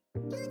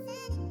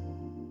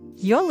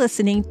You're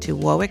listening to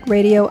Warwick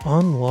Radio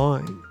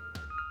Online.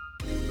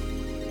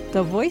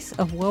 the voice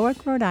of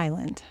Warwick, Rhode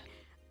Island.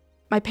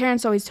 My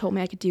parents always told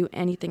me I could do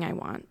anything I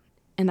want.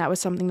 And that was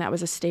something that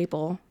was a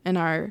staple in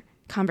our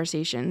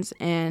conversations.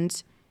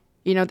 And,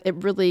 you know, it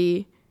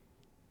really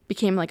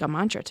became like a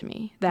mantra to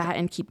me, that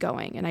and keep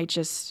going. And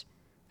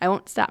I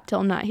won't stop till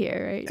I'm not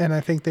here, right? And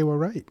I think they were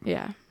right.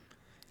 Yeah.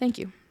 Thank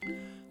you.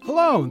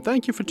 Hello, and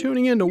thank you for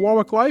tuning in to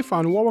Warwick Life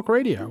on Warwick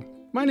Radio.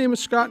 My name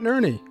is Scott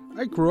Nerney.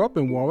 I grew up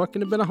in Warwick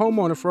and have been a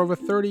homeowner for over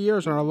 30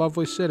 years in our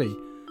lovely city.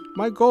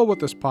 My goal with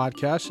this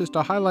podcast is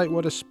to highlight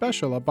what is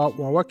special about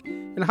Warwick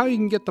and how you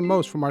can get the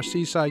most from our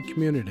seaside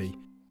community.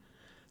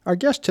 Our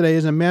guest today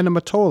is Amanda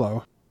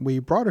Matolo. We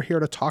brought her here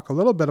to talk a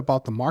little bit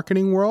about the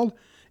marketing world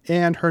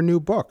and her new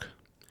book.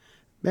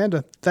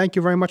 Amanda, thank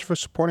you very much for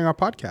supporting our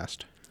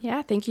podcast.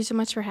 Yeah, thank you so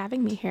much for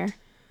having me here.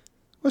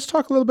 Let's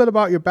talk a little bit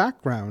about your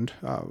background.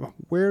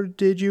 Where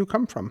did you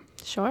come from?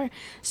 Sure.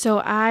 So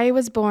I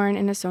was born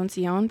in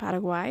Asunción,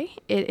 Paraguay.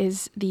 It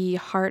is the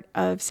heart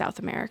of South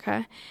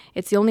America.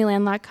 It's the only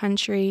landlocked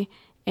country,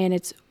 and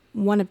it's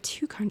one of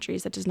two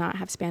countries that does not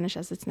have Spanish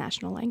as its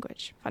national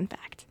language. Fun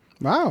fact.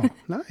 Wow,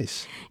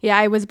 nice. Yeah,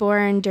 I was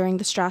born during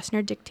the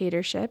Stroessner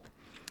dictatorship,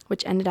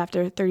 which ended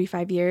after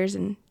 35 years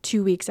and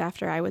 2 weeks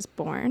after I was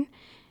born.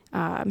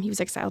 He was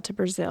exiled to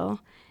Brazil,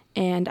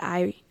 and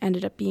I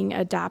ended up being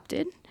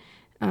adopted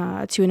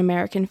to an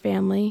American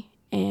family,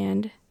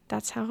 and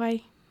that's how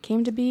I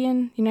came to be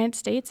in the United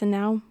States and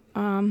now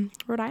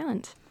Rhode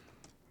Island.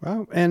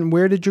 Wow, and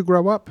where did you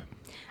grow up?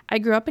 I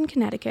grew up in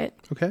Connecticut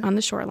Okay. on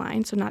the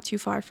shoreline, so not too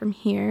far from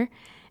here,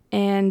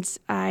 and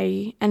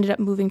I ended up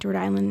moving to Rhode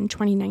Island in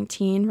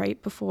 2019,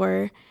 right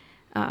before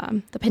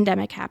the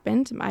pandemic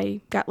happened.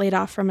 I got laid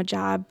off from a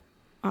job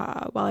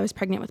while I was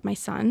pregnant with my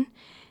son,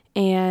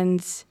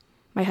 and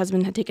my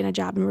husband had taken a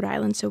job in Rhode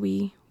Island, so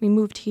we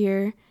moved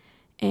here.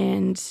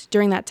 And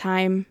during that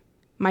time,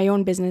 my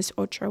own business,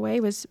 Otroway,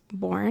 was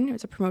born. It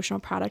was a promotional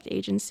product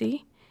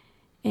agency,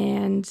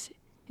 and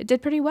it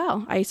did pretty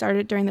well. I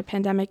started during the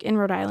pandemic in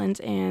Rhode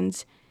Island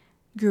and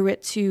grew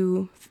it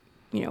to,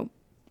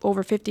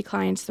 over 50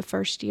 clients the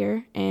first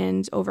year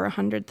and over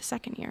 100 the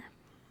second year.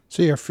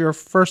 So your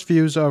first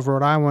views of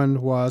Rhode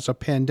Island was a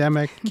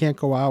pandemic, can't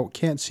go out,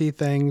 can't see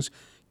things,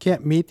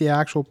 can't meet the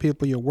actual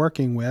people you're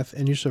working with,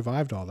 and you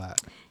survived all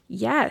that.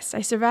 Yes,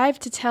 I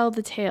survived to tell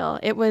the tale.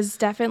 It was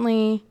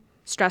definitely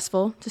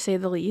stressful, to say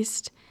the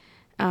least.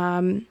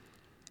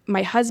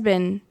 My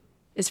husband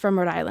is from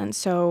Rhode Island,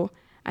 so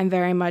I'm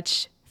very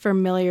much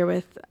familiar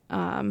with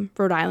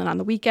Rhode Island on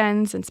the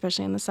weekends, and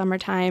especially in the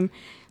summertime.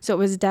 So it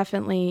was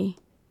definitely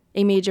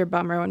a major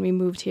bummer when we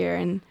moved here,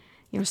 and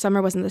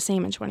summer wasn't the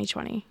same in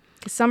 2020.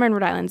 Because summer in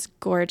Rhode Island's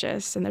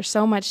gorgeous, and there's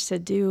so much to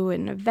do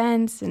and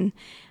events, and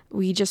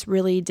we just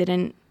really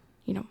didn't,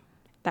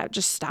 that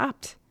just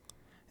stopped.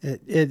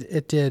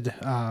 It did.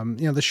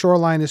 The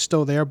shoreline is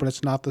still there, but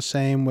it's not the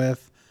same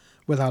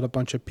without a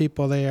bunch of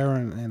people there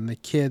and the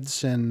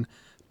kids and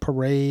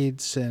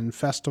parades and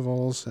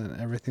festivals and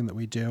everything that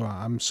we do.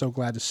 I'm so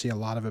glad to see a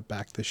lot of it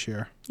back this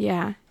year.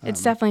 Yeah,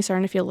 it's definitely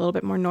starting to feel a little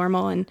bit more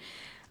normal. And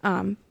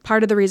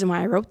part of the reason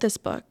why I wrote this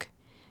book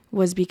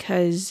was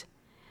because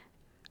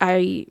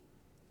being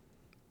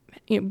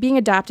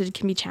adopted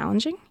can be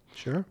challenging.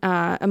 Sure.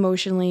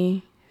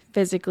 Emotionally,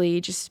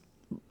 physically,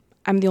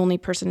 I'm the only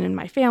person in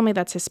my family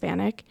that's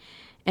Hispanic,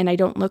 and I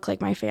don't look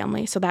like my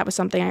family. So that was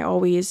something I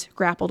always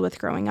grappled with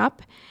growing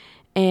up.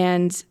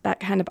 And that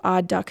kind of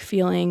odd duck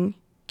feeling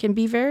can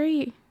be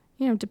very,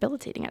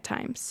 debilitating at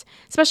times,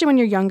 especially when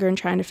you're younger and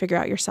trying to figure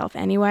out yourself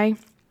anyway.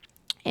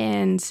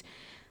 And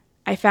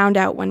I found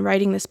out when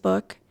writing this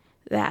book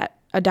that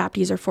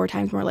adoptees are 4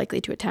 times more likely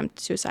to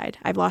attempt suicide.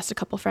 I've lost a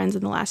couple friends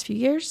in the last few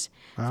years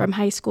from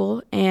high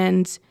school,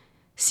 and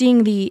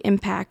seeing the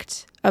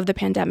impact of the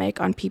pandemic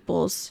on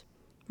people's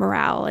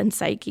morale and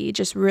psyche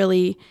just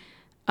really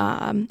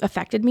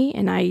affected me.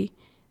 And I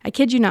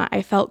kid you not,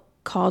 I felt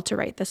called to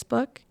write this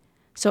book.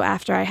 So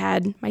after I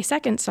had my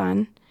second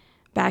son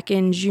back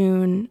in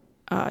June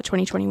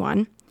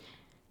 2021,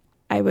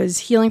 I was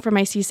healing from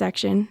my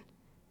C-section,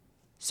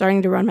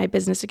 starting to run my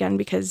business again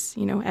because,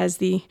 as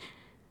the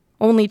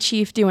only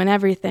chief doing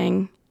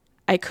everything,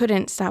 I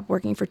couldn't stop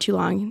working for too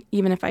long,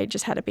 even if I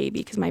just had a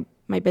baby, because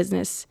my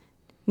business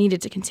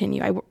needed to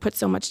continue. I put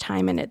so much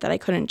time in it that I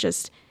couldn't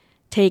just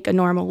take a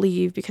normal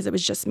leave because it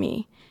was just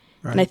me.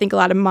 Right. And I think a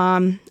lot of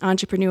mom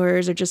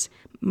entrepreneurs or just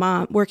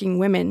mom working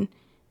women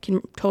can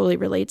totally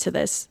relate to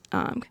this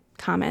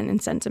comment and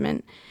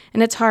sentiment.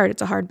 And it's hard.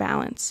 It's a hard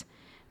balance.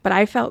 But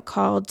I felt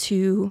called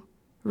to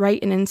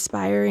write an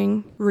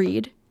inspiring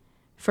read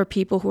for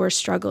people who are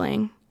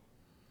struggling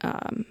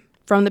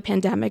from the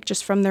pandemic,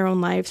 just from their own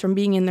lives, from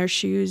being in their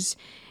shoes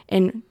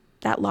and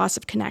that loss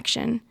of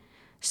connection.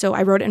 So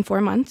I wrote it in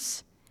 4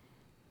 months.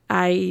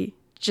 I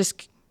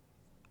just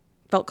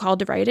felt called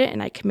to write it,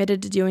 and I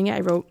committed to doing it.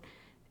 I wrote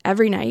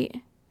every night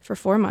for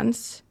 4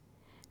 months.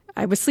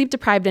 I was sleep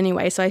deprived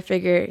anyway, so I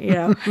figure,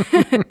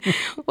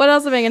 what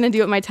else am I going to do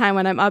with my time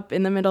when I'm up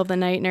in the middle of the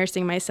night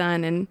nursing my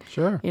son and,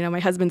 Sure. my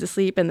husband's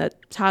asleep and the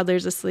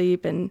toddler's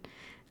asleep. And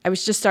I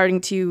was just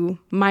starting to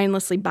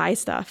mindlessly buy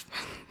stuff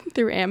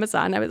through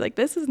Amazon. I was like,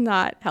 this is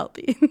not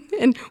healthy.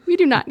 And we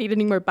do not need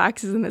any more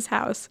boxes in this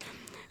house.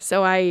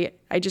 So I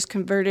just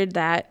converted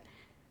that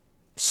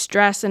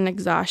stress and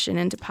exhaustion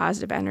into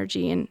positive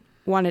energy and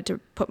wanted to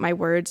put my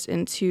words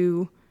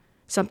into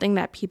something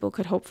that people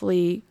could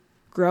hopefully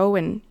grow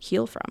and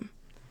heal from.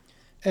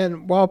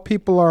 And while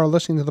people are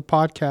listening to the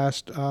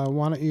podcast,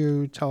 why don't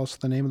you tell us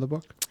the name of the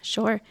book?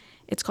 Sure.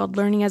 It's called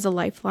Learning as a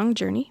Lifelong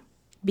Journey,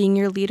 Being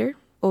Your Leader,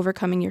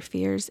 Overcoming Your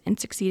Fears, and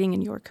Succeeding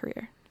in Your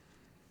Career.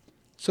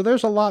 So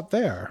there's a lot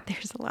there.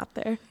 There's a lot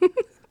there.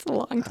 It's a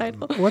long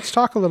title. Let's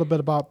talk a little bit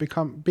about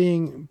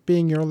being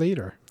your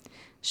leader.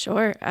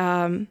 Sure.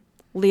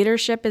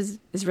 Leadership is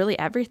really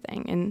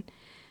everything.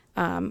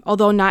 And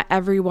although not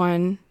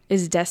everyone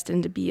is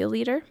destined to be a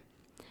leader,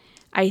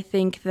 I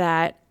think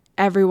that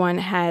everyone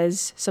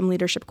has some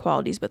leadership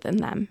qualities within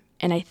them.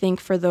 And I think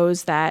for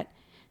those that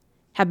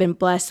have been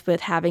blessed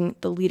with having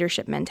the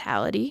leadership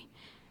mentality,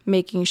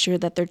 making sure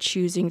that they're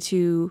choosing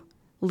to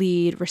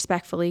lead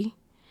respectfully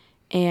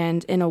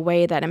and in a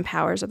way that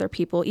empowers other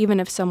people, even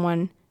if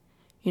someone,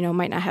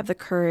 might not have the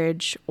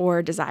courage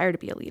or desire to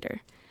be a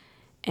leader.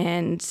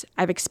 And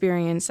I've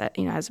experienced,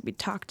 as we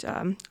talked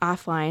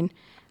offline,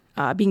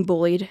 being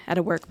bullied at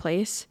a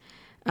workplace.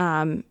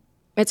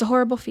 It's a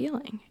horrible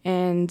feeling.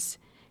 And,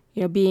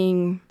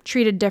 being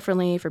treated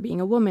differently for being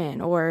a woman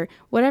or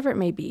whatever it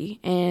may be.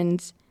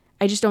 And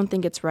I just don't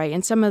think it's right.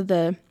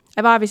 And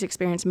I've obviously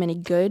experienced many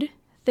good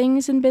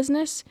things in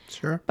business.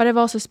 Sure. But I've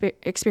also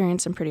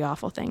experienced some pretty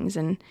awful things.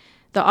 And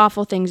the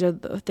awful things are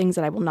the things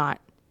that I will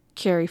not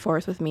carry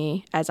forth with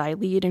me as I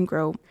lead and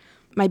grow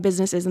my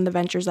businesses and the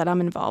ventures that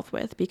I'm involved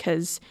with,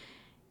 because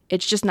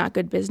it's just not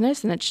good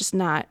business and it's just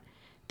not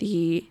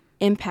the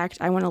impact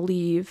I want to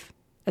leave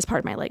as part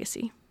of my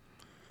legacy.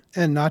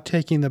 And not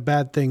taking the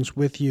bad things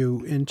with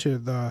you into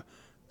the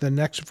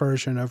next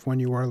version of when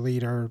you are a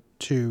leader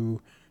to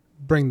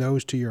bring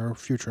those to your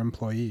future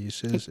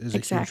employees is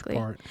Exactly. a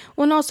huge part.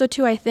 Well, and also,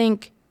 too, I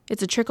think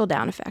it's a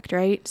trickle-down effect,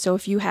 right? So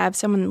if you have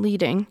someone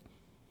leading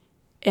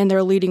and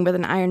they're leading with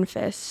an iron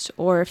fist,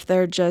 or if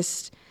they're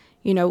just,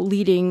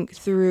 leading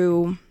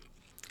through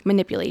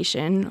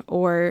manipulation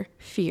or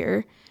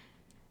fear,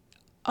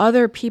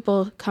 other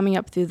people coming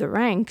up through the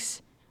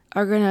ranks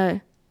are going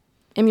to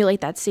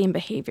emulate that same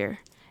behavior,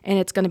 and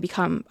it's going to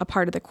become a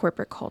part of the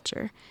corporate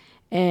culture.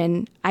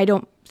 And I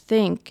don't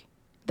think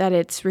that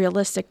it's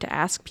realistic to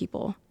ask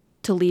people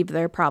to leave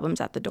their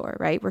problems at the door,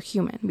 right? We're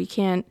human. We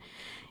can't,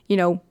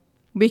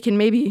 we can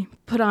maybe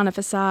put on a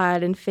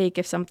facade and fake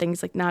if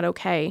something's like not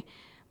okay.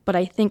 But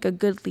I think a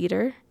good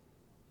leader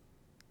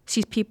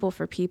sees people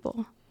for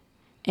people.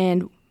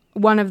 And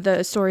one of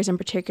the stories in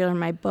particular in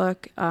my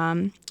book,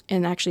 and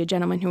actually a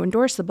gentleman who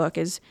endorsed the book,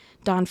 is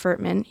Don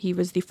Furtman. He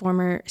was the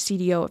former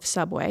CDO of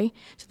Subway,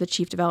 so the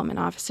Chief Development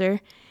Officer.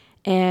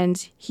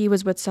 And he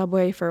was with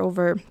Subway for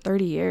over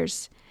 30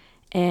 years.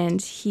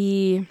 And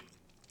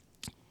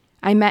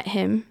I met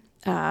him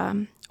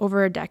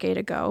over a decade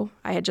ago.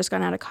 I had just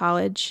gotten out of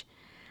college.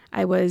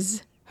 I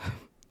was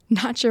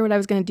not sure what I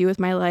was going to do with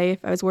my life.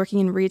 I was working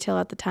in retail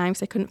at the time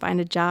because I couldn't find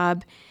a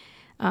job.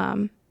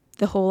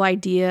 The whole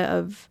idea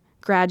of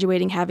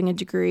graduating, having a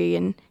degree,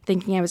 and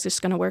thinking I was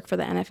just going to work for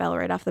the NFL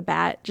right off the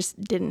bat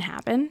just didn't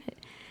happen.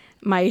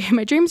 My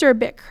dreams were a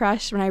bit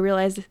crushed when I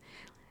realized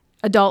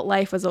adult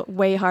life was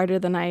way harder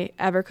than I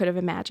ever could have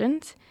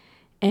imagined.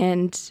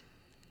 And,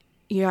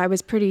 I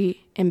was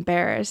pretty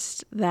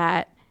embarrassed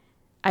that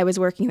I was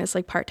working this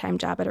part-time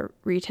job at a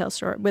retail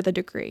store with a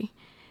degree.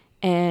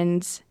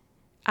 And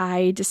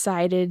I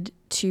decided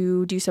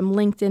to do some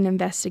LinkedIn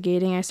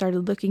investigating. I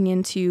started looking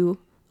into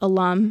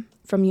alum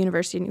from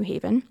University of New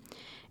Haven.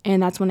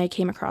 And that's when I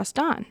came across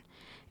Don.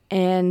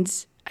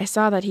 And I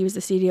saw that he was the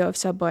CDO of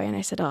Subway. And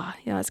I said,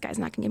 this guy's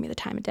not going to give me the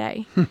time of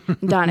day.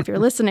 Don, if you're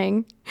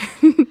listening,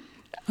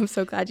 I'm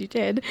so glad you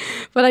did.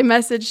 But I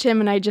messaged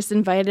him and I just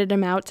invited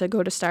him out to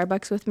go to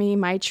Starbucks with me,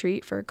 my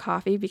treat for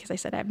coffee, because I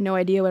said I have no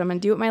idea what I'm going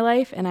to do with my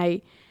life. And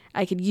I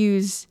could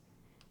use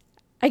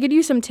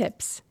some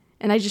tips.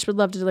 And I just would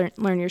love to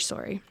learn your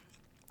story.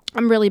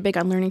 I'm really big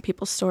on learning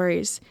people's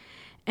stories.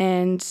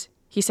 And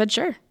he said,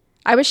 sure.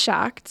 I was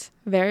shocked,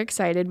 very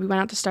excited. We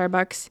went out to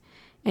Starbucks,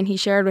 and he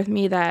shared with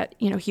me that,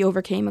 he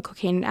overcame a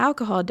cocaine and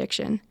alcohol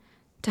addiction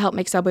to help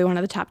make Subway one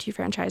of the top 2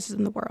 franchises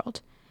in the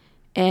world.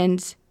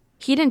 And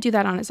he didn't do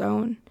that on his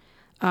own.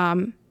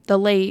 The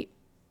late,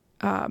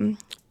 Mr.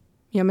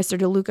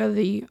 DeLuca,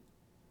 the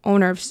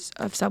owner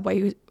of Subway,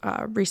 who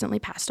recently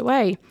passed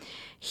away,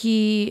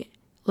 he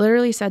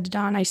literally said to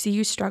Don, I see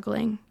you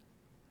struggling.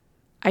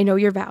 I know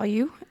your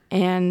value,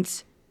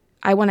 and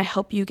I want to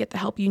help you get the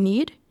help you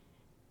need.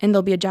 And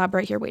there'll be a job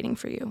right here waiting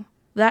for you.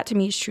 That, to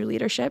me, is true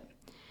leadership.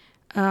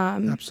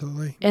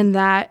 Absolutely. And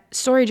that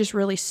story just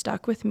really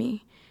stuck with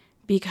me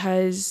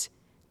because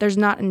there's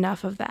not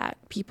enough of that,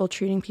 people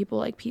treating people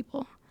like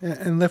people.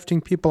 And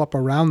lifting people up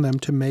around them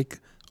to make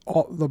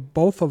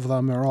both of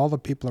them or all the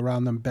people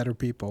around them better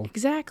people.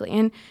 Exactly.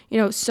 And,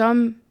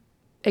 some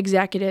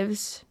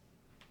executives,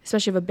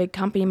 especially of a big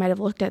company, might have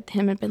looked at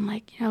him and been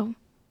like,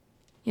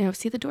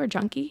 see the door,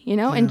 junkie,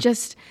 and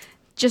just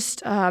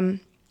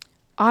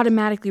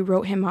automatically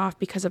wrote him off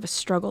because of a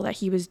struggle that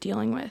he was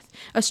dealing with.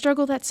 A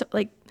struggle that's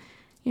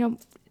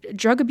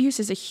drug abuse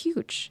is a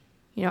huge,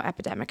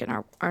 epidemic in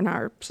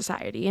our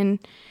society, and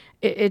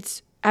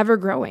it's ever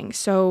growing.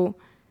 So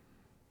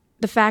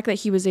the fact that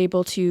he was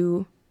able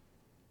to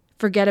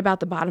forget about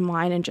the bottom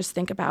line and just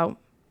think about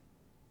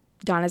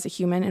Don as a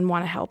human and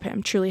want to help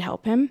him, truly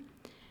help him,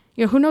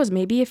 who knows,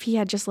 maybe if he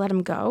had just let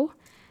him go,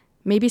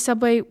 maybe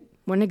Subway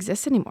wouldn't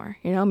exist anymore.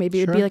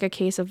 Maybe it would be like a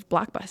case of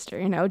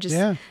Blockbuster,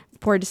 just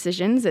poor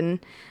decisions and,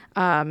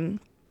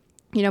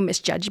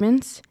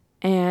 misjudgments.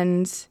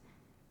 And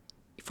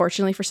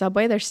fortunately for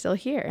Subway, they're still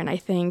here. And I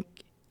think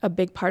a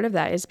big part of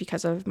that is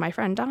because of my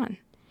friend Don.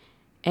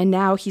 And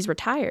now he's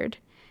retired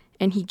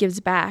and he gives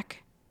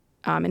back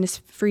in his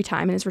free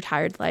time, in his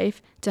retired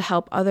life, to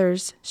help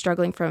others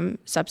struggling from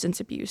substance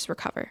abuse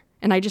recover.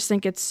 And I just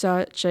think it's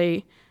such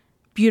a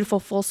beautiful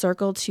full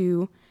circle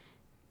to,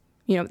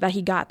 that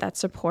he got that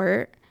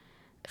support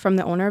from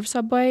the owner of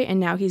Subway. And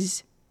now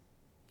he's,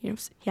 he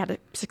had a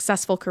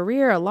successful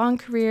career, a long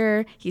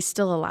career. He's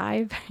still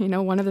alive.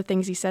 One of the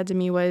things he said to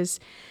me was,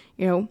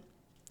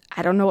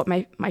 I don't know what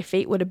my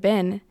fate would have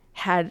been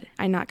had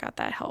I not got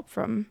that help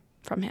from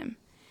him.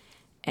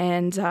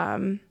 And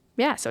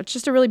so it's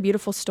just a really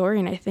beautiful story.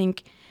 And I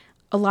think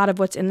a lot of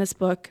what's in this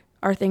book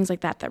are things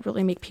like that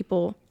really make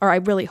people, or I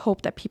really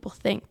hope that people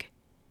think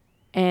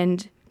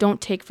and don't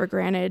take for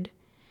granted,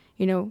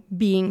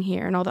 being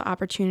here and all the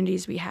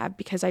opportunities we have,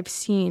 because I've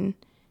seen,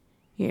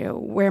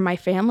 where my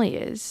family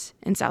is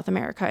in South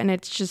America, and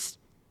it's just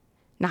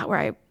not where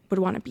I would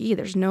want to be.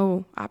 There's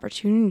no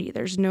opportunity.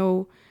 There's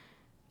no,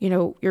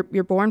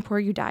 you're born poor,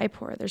 you die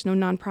poor. There's no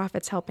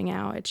nonprofits helping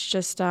out. It's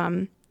just,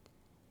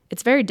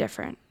 it's very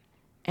different.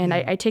 And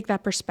I take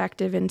that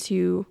perspective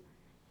into,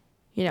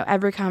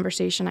 every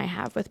conversation I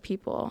have with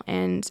people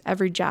and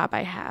every job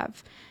I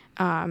have.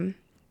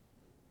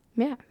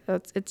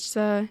 It's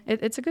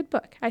a good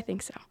book. I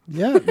think so.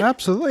 Yeah,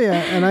 absolutely.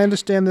 And I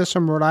understand there's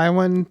some Rhode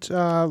Island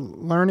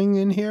learning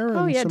in here and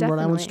some definitely. Rhode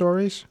Island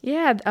stories.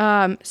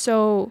 Yeah.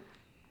 So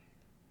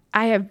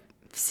I have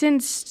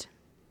since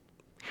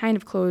kind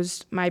of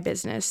closed my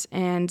business.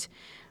 And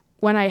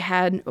when I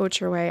had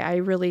Ocherway, I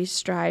really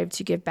strived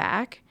to give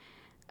back.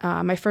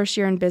 My first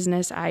year in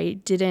business, I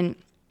didn't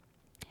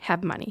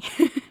have money.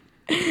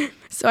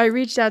 So I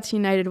reached out to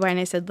United Way and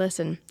I said,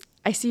 listen,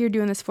 I see you're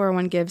doing this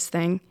 401 Gives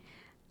thing.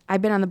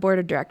 I've been on the board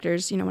of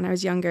directors, when I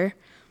was younger.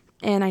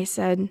 And I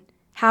said,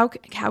 how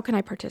can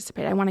I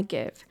participate? I want to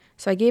give.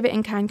 So I gave an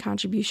in-kind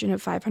contribution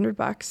of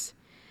 $500.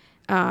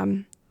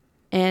 And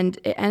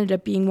it ended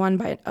up being won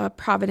by a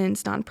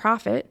Providence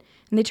nonprofit.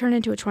 And they turned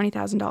into a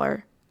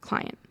 $20,000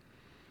 client.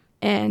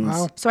 And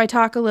wow. So I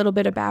talk a little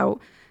bit about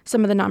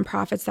some of the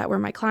nonprofits that were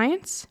my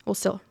clients, well,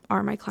 still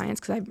are my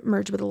clients because I've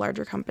merged with a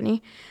larger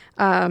company.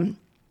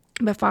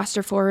 But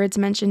Foster Forward's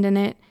mentioned in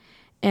it.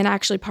 And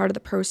actually part of the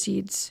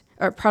profits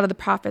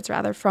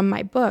from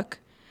my book,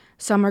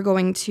 some are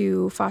going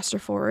to Foster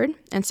Forward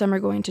and some are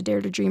going to Dare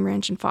to Dream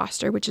Ranch in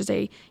Foster, which is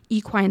a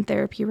equine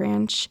therapy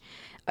ranch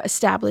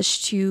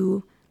established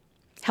to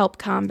help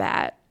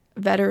combat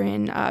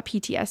veteran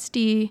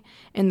PTSD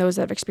and those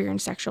that have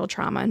experienced sexual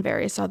trauma and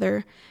various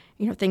other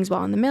things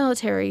while in the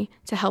military,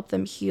 to help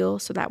them heal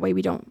so that way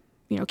we don't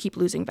keep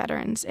losing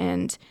veterans.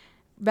 And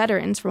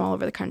veterans from all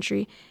over the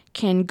country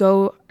can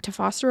go to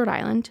Foster, Rhode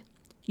Island,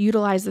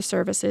 utilize the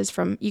services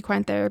from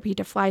equine therapy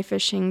to fly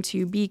fishing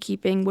to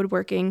beekeeping,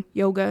 woodworking,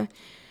 yoga,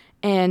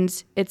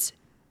 and it's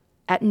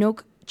at no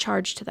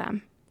charge to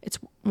them. It's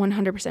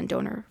 100%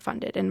 donor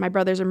funded. And my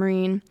brother's a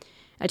Marine.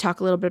 I talk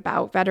a little bit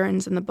about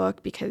veterans in the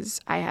book because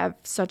I have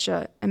such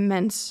an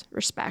immense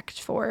respect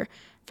for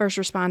first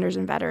responders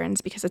and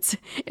veterans, because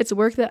it's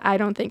work that I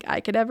don't think I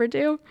could ever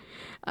do.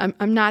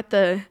 I'm not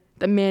the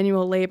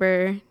manual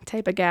labor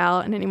type of gal,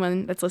 and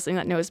anyone that's listening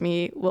that knows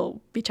me will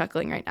be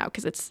chuckling right now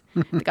because it's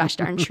the gosh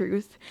darn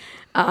truth.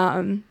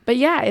 But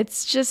yeah,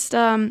 it's just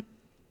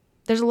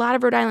there's a lot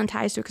of Rhode Island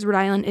ties to it, because Rhode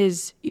Island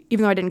is,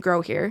 even though I didn't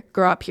grow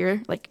up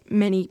here like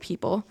many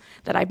people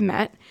that I've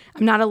met,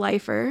 I'm not a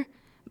lifer,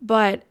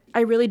 but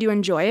I really do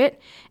enjoy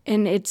it,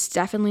 and it's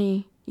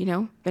definitely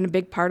been a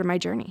big part of my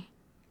journey.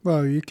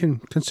 Well, you can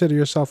consider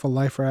yourself a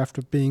lifer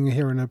after being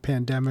here in a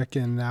pandemic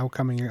and now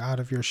coming out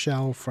of your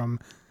shell from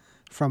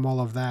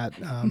all of that.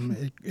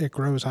 It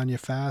grows on you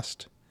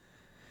fast.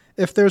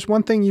 If there's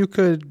one thing you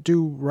could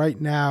do right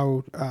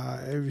now,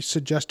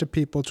 suggest to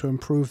people to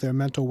improve their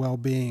mental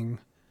well-being,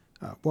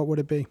 what would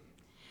it be?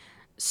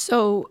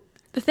 So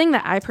the thing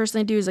that I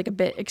personally do is like a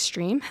bit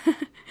extreme.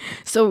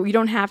 So you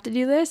don't have to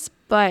do this,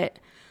 but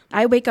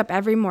I wake up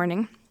every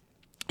morning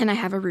and I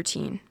have a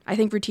routine. I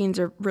think routines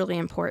are really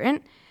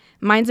important.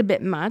 Mine's a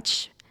bit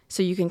much,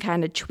 so you can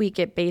kind of tweak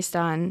it based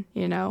on,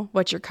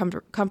 what your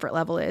comfort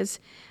level is.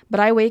 But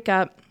I wake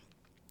up,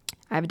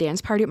 I have a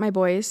dance party with my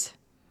boys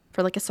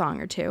for like a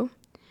song or two.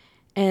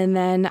 And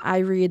then I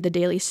read The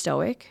Daily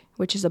Stoic,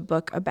 which is a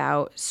book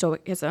about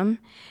Stoicism.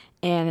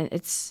 And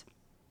it's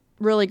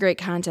really great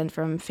content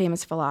from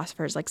famous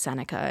philosophers like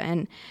Seneca.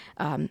 And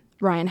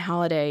Ryan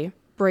Holiday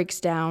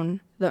breaks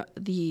down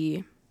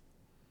the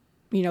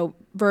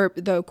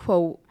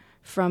quote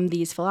from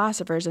these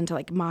philosophers into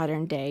like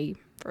modern day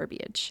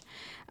verbiage.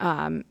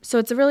 So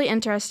it's a really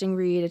interesting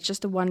read. It's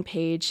just a one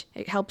page.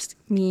 It helps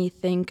me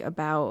think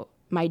about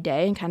my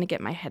day and kind of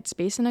get my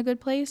headspace in a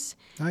good place.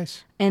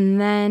 Nice. And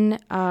then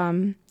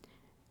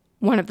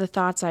one of the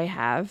thoughts I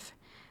have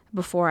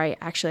before I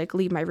actually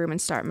leave my room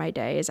and start my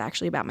day is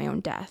actually about my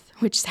own death,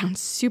 which sounds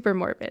super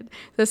morbid.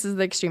 This is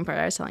the extreme part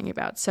I was telling you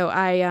about. So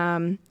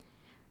I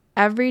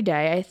every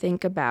day I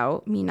think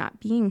about me not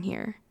being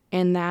here,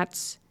 and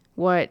that's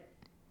what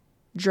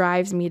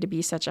drives me to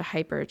be such a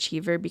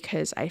hyperachiever,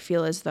 because I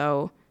feel as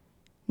though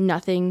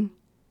nothing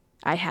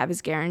I have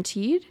is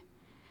guaranteed,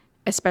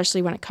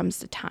 especially when it comes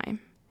to time.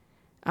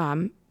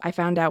 I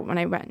found out when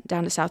I went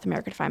down to South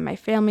America to find my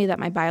family that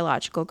my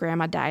biological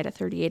grandma died at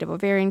 38 of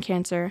ovarian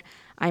cancer.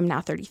 I'm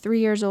now 33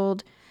 years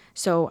old.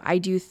 So I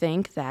do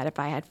think that if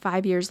I had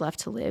 5 years left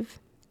to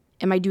live,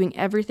 am I doing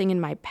everything in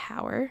my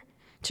power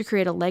to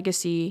create a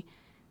legacy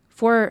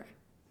for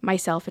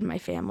myself and my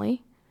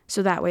family?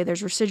 So that way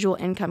there's residual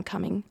income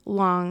coming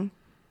long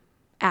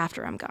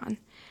after I'm gone.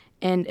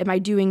 And am I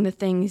doing the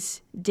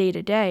things day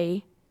to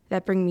day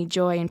that bring me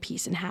joy and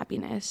peace and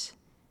happiness?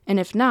 And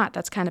if not,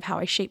 that's kind of how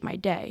I shape my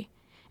day.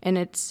 And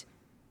it's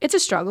a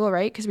struggle,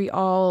 right? Because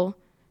we're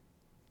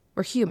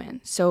human.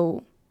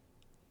 So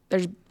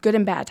there's good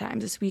and bad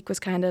times. This week was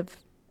kind of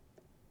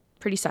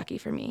pretty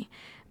sucky for me.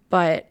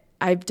 But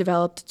I've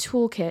developed a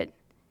toolkit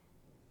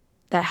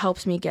that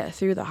helps me get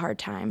through the hard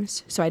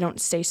times so I don't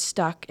stay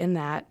stuck in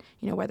that,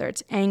 whether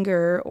it's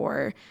anger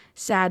or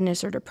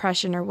sadness or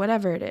depression or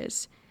whatever it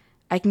is.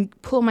 I can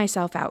pull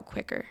myself out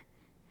quicker.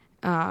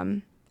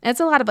 And it's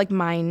a lot of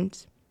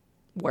mind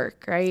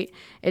work, right?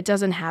 It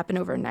doesn't happen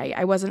overnight.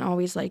 I wasn't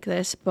always like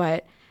this,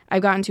 but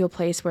I've gotten to a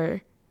place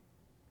where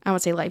I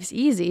won't say life's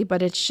easy,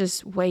 but it's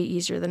just way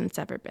easier than it's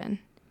ever been.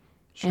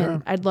 Sure.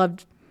 And I'd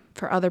love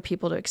for other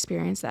people to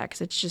experience that, because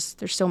it's just,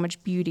 there's so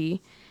much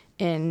beauty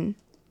in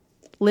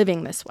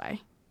living this way.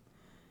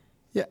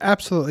 Yeah,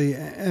 absolutely.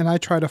 And I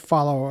try to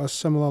follow a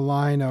similar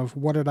line of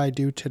what did I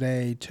do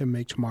today to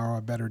make tomorrow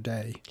a better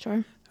day?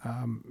 Sure.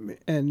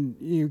 And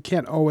you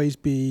can't always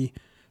be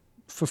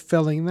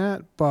fulfilling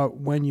that, but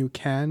when you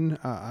can,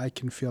 I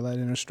can feel that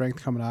inner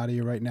strength coming out of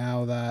you right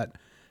now, that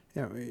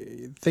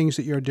things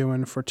that you're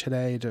doing for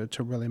today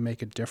to really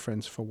make a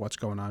difference for what's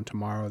going on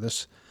tomorrow.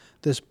 This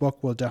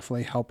book will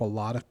definitely help a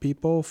lot of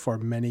people for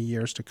many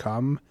years to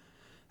come.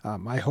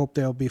 I hope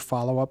there'll be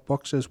follow-up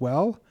books as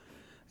well.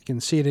 I can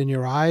see it in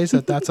your eyes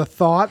that's a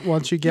thought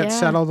once you get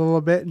settled a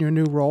little bit in your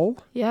new role.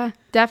 Yeah,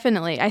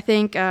 definitely. I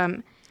think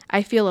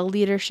I feel a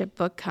leadership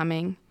book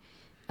coming.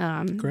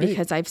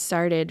 Because I've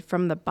started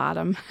from the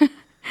bottom,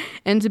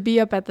 and to be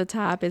up at the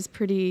top is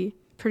pretty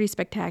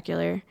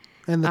spectacular.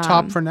 And the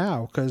top for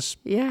now, because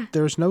yeah,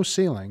 there's no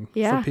ceiling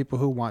for people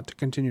who want to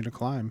continue to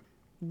climb.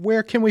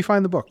 Where can we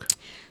find the book?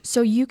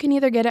 So you can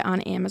either get it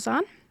on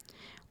Amazon,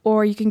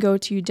 or you can go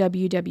to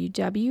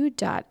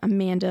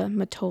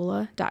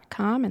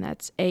www.amandamottola.com, and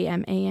that's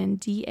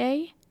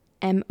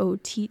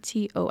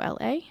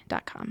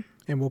AMANDAMOTTOLA.com.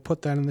 And we'll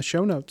put that in the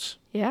show notes.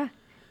 Yeah.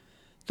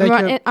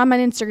 I'm on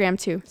Instagram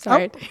too.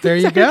 Sorry. Oh, there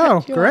you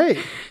go. Great.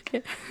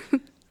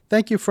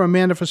 Thank you for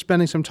Amanda for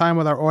spending some time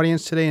with our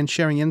audience today and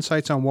sharing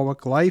insights on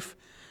Warwick life.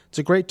 It's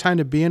a great time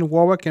to be in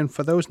Warwick, and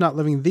for those not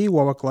living the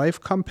Warwick life,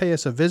 come pay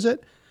us a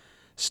visit.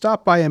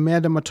 Stop by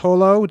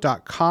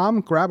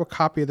AmandaMottolo.com, grab a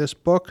copy of this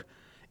book.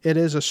 It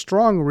is a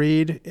strong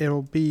read.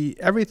 It'll be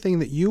everything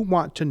that you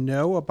want to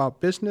know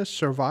about business,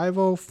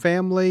 survival,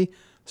 family,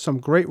 some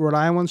great Rhode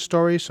Island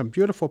stories, some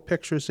beautiful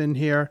pictures in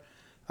here.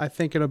 I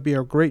think it'll be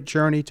a great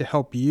journey to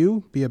help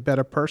you be a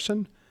better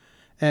person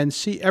and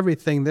see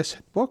everything this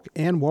book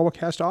and Warwick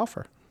has to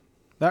offer.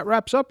 That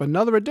wraps up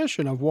another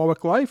edition of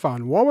Warwick Life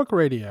on Warwick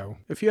Radio.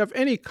 If you have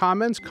any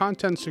comments,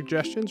 content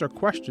suggestions, or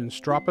questions,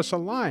 drop us a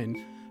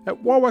line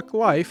at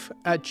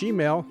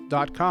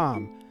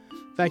warwicklife@gmail.com.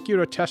 Thank you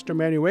to Tester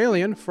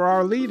Manuelian for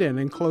our lead-in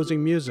and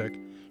closing music.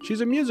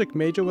 She's a music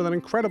major with an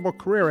incredible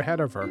career ahead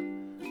of her.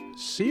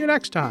 See you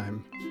next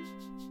time.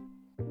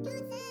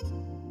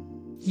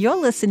 You're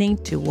listening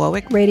to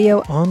Warwick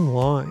Radio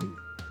Online.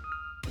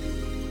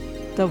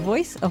 the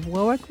voice of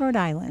Warwick, Rhode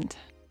Island.